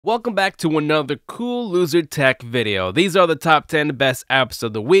Welcome back to another cool loser tech video. These are the top 10 best apps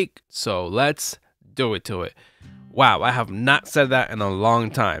of the week, so let's do it to it. Wow, I have not said that in a long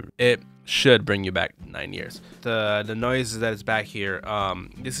time. It should bring you back 9 years. The noise that is back here,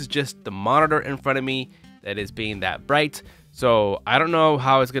 this is just the monitor in front of me that is being that bright. So I don't know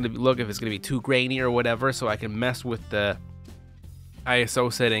how it's gonna look, if it's gonna be too grainy or whatever, so I can mess with the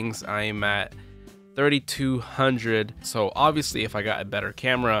ISO settings. I'm at 3200, so obviously if I got a better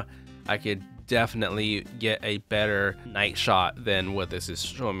camera I could definitely get a better night shot than what this is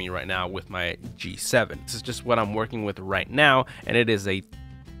showing me right now with my G7. This is just what I'm working with right now, and it is a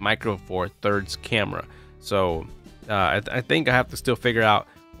micro four thirds camera. So I think I have to still figure out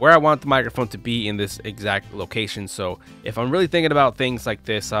where I want the microphone to be in this exact location. So if I'm really thinking about things like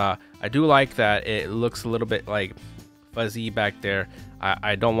this, I do like that it looks a little bit like fuzzy back there.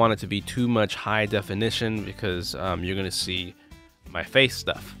 I don't want it to be too much high definition because you're gonna see my face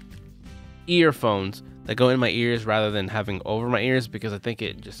stuff. Earphones that go in my ears rather than having over my ears, because I think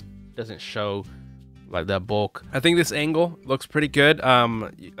it just doesn't show like that bulk. I think this angle looks pretty good.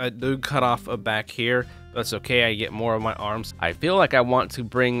 I do cut off a back here. That's okay, I get more of my arms. I feel like I want to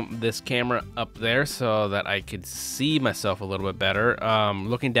bring this camera up there so that I could see myself a little bit better.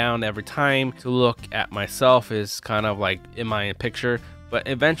 Looking down every time to look at myself is kind of like, am I in picture? But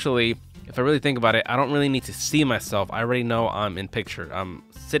eventually, if I really think about it, I don't really need to see myself. I already know I'm in picture. I'm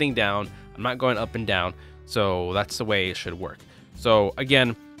sitting down, I'm not going up and down. So that's the way it should work. So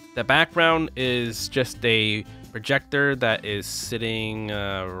again, the background is just a projector that is sitting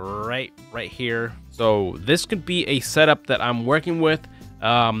right here. So this could be a setup that I'm working with.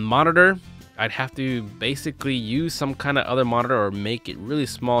 Monitor, I'd have to basically use some kind of other monitor or make it really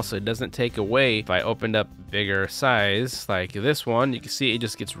small so it doesn't take away. If I opened up bigger size like this one, you can see it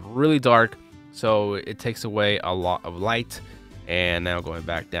just gets really dark, so it takes away a lot of light. And now going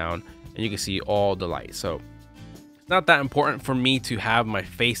back down, and you can see all the light. So it's not that important for me to have my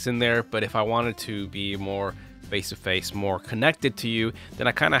face in there, but if I wanted to be more face-to-face, more connected to you, then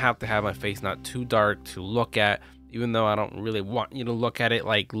I kind of have to have my face not too dark to look at, even though I don't really want you to look at it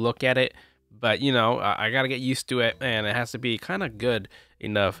like look at it. But you know, I gotta get used to it, and it has to be kind of good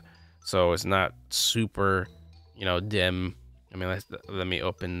enough so it's not super, you know, dim. I mean, let me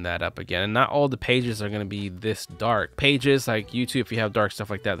open that up again. And not all the pages are gonna be this dark. Pages like YouTube, if you have dark stuff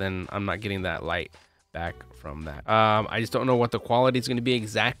like that, then I'm not getting that light back from that. I just don't know what the quality is gonna be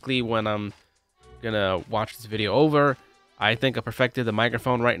exactly when I'm gonna watch this video over. I think I perfected the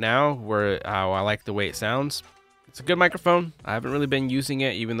microphone right now, where how I like the way it sounds. It's a good microphone. I haven't really been using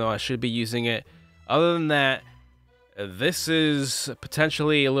it, even though I should be using it. Other than that, this is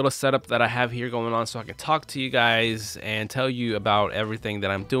potentially a little setup that I have here going on so I can talk to you guys and tell you about everything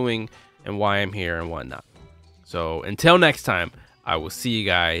that I'm doing and why I'm here and whatnot. So until next time, I will see you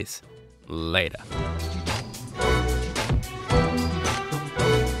guys later.